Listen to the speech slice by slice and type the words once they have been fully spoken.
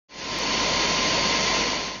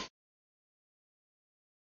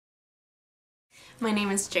My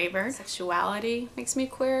name is Jaber. Sexuality makes me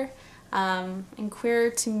queer, and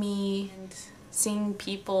queer to me, and seeing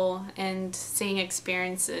people and seeing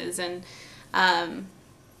experiences, and I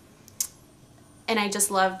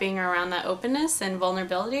just love being around that openness and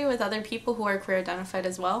vulnerability with other people who are queer identified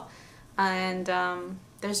as well. And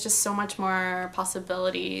there's just so much more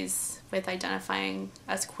possibilities with identifying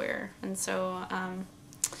as queer, and so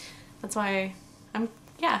that's why I'm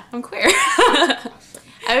queer.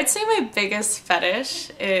 I would say my biggest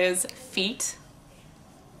fetish is feet,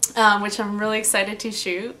 which I'm really excited to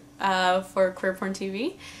shoot for Queer Porn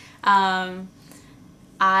TV.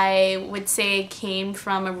 I would say it came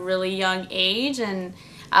from a really young age, and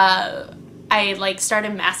I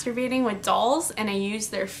started masturbating with dolls, and I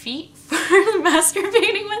used their feet for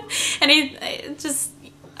masturbating with, and it just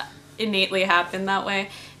innately happened that way.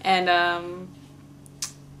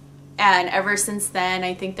 And ever since then,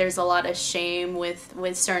 I think there's a lot of shame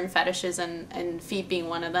with certain fetishes, and feet being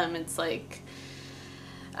one of them. It's like,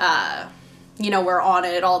 we're on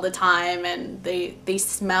it all the time, and they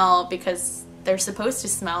smell because they're supposed to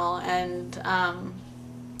smell. And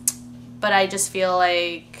but I just feel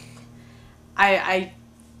like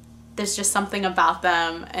there's just something about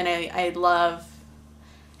them, and I love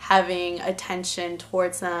having attention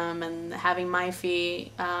towards them, and having my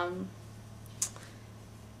feet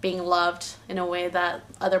being loved in a way that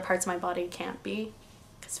other parts of my body can't be,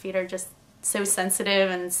 because feet are just so sensitive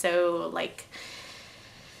and so like,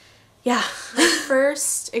 yeah. My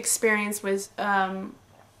first experience was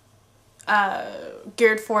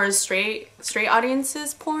geared for straight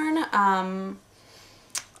audiences porn. I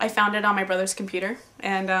found it on my brother's computer,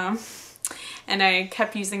 and I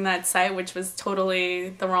kept using that site, which was totally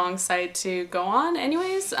the wrong site to go on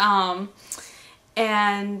anyways.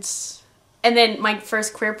 And then my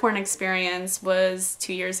first queer porn experience was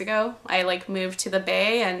 2 years ago. I moved to the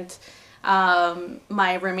Bay, and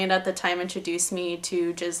my roommate at the time introduced me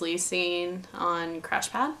to Jizzly scene on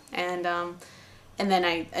Crashpad, and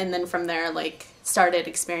then from there started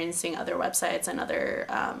experiencing other websites and other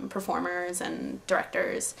performers and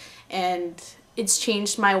directors, and it's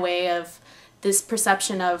changed my way of this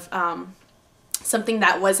perception of something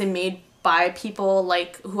that wasn't made by people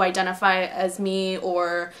who identify as me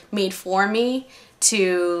or made for me,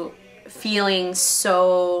 to feeling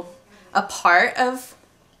so a part of.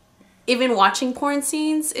 Even watching porn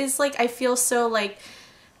scenes is I feel so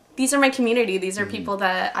these are my community, these are people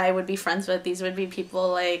that I would be friends with, these would be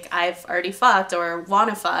people I've already fucked or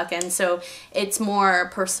wanna fuck, and so it's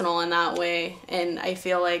more personal in that way. And I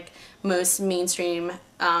feel like most mainstream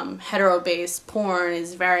hetero-based porn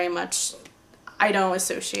is very much, I don't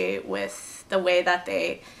associate with the way that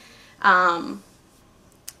they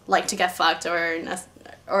like to get fucked,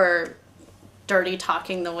 or dirty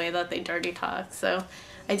talking the way that they dirty talk. So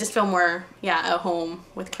I just feel more, at home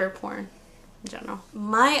with queer porn in general.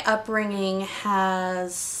 My upbringing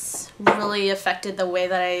has really affected the way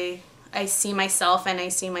that I see myself, and I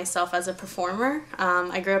see myself as a performer.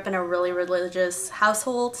 I grew up in a really religious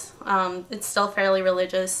household. It's still fairly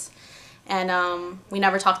religious. And we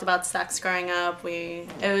never talked about sex growing up. It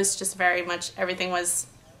was just very much, everything was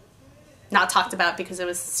not talked about because it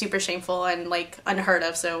was super shameful and unheard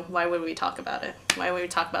of. So why would we talk about it? Why would we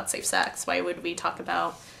talk about safe sex? Why would we talk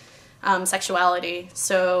about sexuality?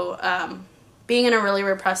 So being in a really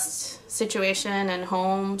repressed situation and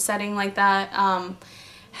home setting like that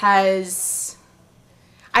has,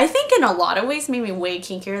 I think in a lot of ways, made me way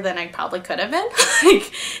kinkier than I probably could have been.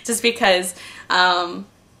 Just because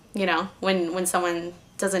when someone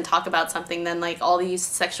doesn't talk about something, then all these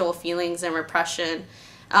sexual feelings and repression,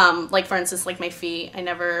 for instance, my feet, I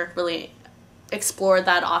never really explored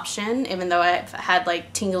that option, even though I've had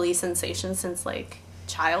tingly sensations since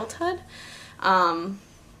childhood. And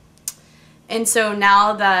so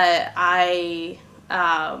now that I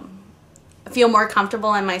feel more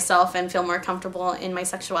comfortable in myself and feel more comfortable in my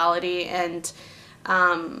sexuality, and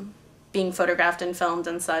being photographed and filmed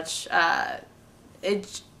and such,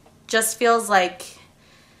 it just feels like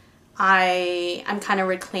I'm kind of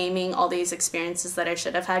reclaiming all these experiences that I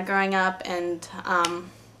should have had growing up, and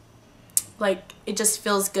it just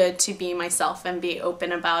feels good to be myself and be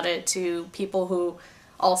open about it to people who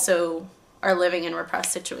also are living in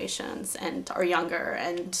repressed situations and are younger,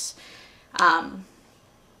 and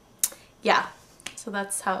so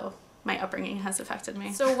that's how my upbringing has affected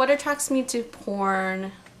me. So what attracts me to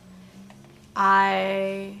porn?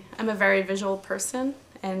 I am a very visual person,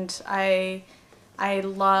 and I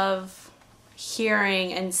love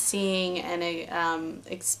hearing and seeing and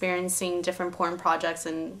experiencing different porn projects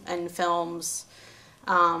and films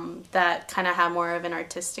that kind of have more of an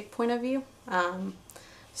artistic point of view.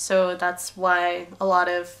 So that's why a lot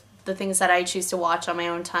of the things that I choose to watch on my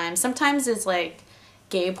own time sometimes is like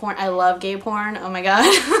gay porn. I love gay porn, oh my god.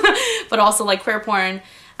 But also like queer porn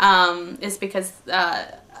is because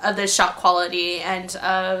of the shot quality and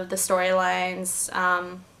of the storylines.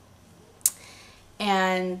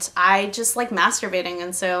 And I just like masturbating,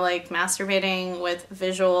 and so like masturbating with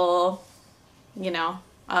visual, you know,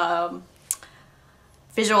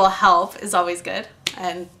 visual help is always good,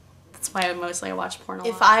 and that's why I mostly watch porn a lot.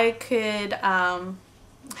 If I could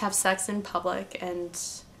have sex in public and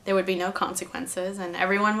there would be no consequences and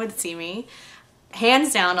everyone would see me,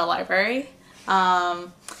 hands down a library.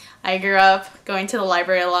 I grew up going to the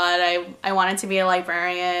library a lot. I wanted to be a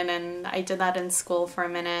librarian, and I did that in school for a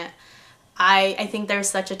minute. I think there's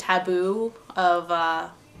such a taboo of,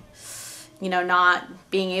 you know, not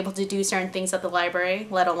being able to do certain things at the library,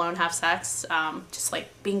 let alone have sex, just like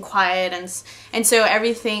being quiet. And so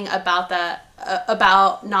everything about that,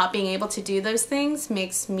 about not being able to do those things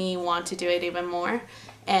makes me want to do it even more.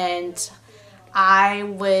 And I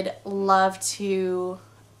would love to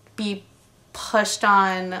be pushed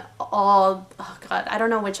on all, oh god, I don't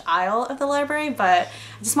know which aisle of the library, but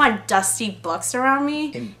I just want dusty books around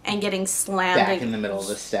me and getting slammed back in the middle of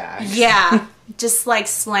the stack. Yeah, just like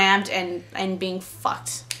slammed and being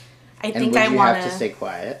fucked. I think I want to. And would you have to stay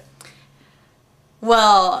quiet?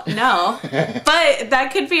 Well, no, but that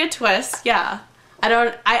could be a twist. Yeah,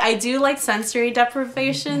 I do like sensory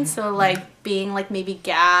deprivation, so like being like maybe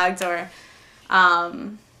gagged or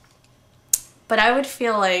but I would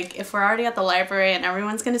feel like if we're already at the library and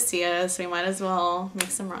everyone's going to see us, we might as well make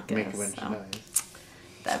some ruckus. Make a bunch of noise.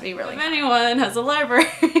 That'd be really If anyone has a library.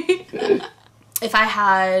 If I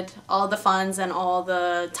had all the funds and all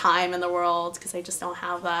the time in the world, because I just don't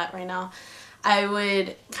have that right now, I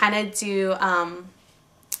would kind of do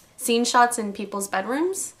scene shots in people's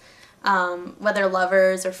bedrooms, whether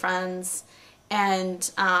lovers or friends, and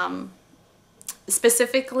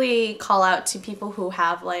specifically call out to people who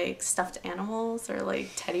have like stuffed animals or like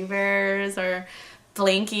teddy bears or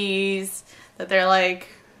blankies that they're like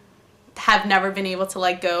have never been able to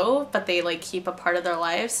let go, but they like keep a part of their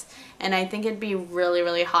lives. And I think it'd be really,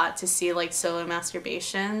 really hot to see like solo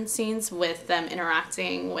masturbation scenes with them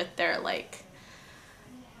interacting with their like,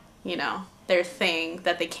 you know, their thing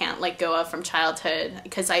that they can't let go of from childhood.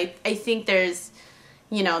 Because I think there's,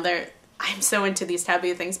 you know, I'm so into these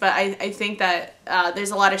taboo things, but I think that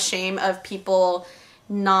there's a lot of shame of people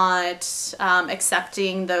not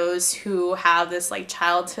accepting those who have this like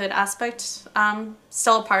childhood aspect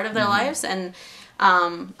still a part of their lives. And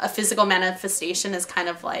a physical manifestation is kind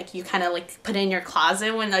of like you kind of like put in your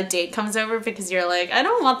closet when a date comes over, because you're like, I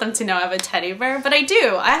don't want them to know I have a teddy bear, but I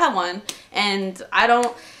do. I have one, and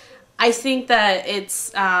I think that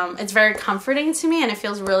it's very comforting to me, and it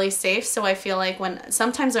feels really safe. So I feel like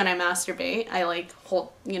sometimes when I masturbate, I like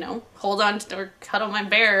hold on to or cuddle my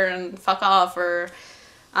bear and fuck off, or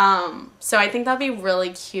so I think that'd be really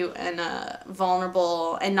cute and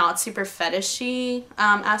vulnerable and not super fetishy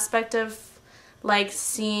aspect of like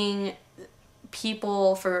seeing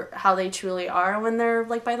people for how they truly are when they're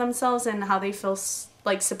like by themselves and how they feel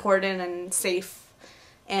like supported and safe.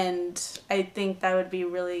 And I think that would be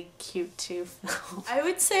really cute to film. I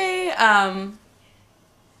would say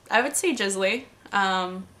Jizzly.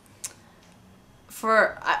 I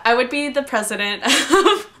would be the president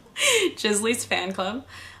of Jizzly's fan club.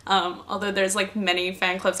 Although there's like many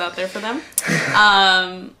fan clubs out there for them.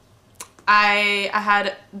 I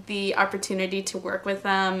had the opportunity to work with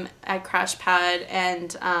them at Crash Pad,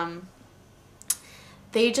 and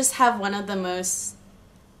they just have one of the most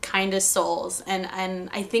kindest souls, and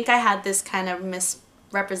I think I had this kind of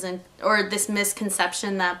this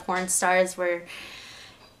misconception that porn stars were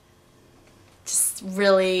just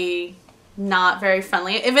really not very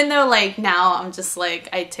friendly, even though like now I'm just like,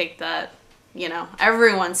 I take that, you know,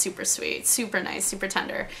 everyone's super sweet, super nice, super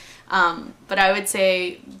tender, but I would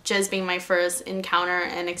say just being my first encounter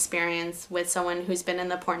and experience with someone who's been in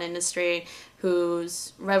the porn industry,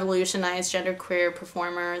 who's revolutionized genderqueer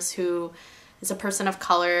performers, who is a person of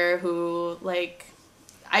color, who like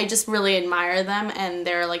I just really admire them and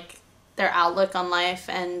their outlook on life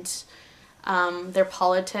and their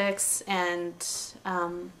politics, and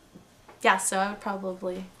yeah, so I would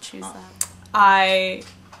probably choose that.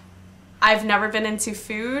 I've never been into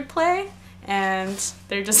food play, and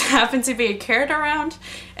there just happened to be a carrot around,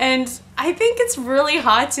 and I think it's really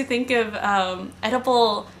hot to think of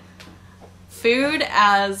edible food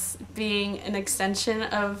as being an extension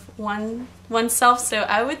of oneself. So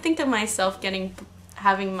I would think of myself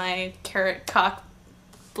having my carrot cock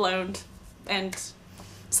blown and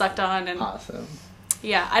sucked on, and awesome.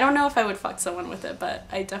 Yeah, I don't know if I would fuck someone with it, but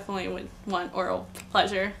I definitely would want oral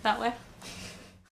pleasure that way.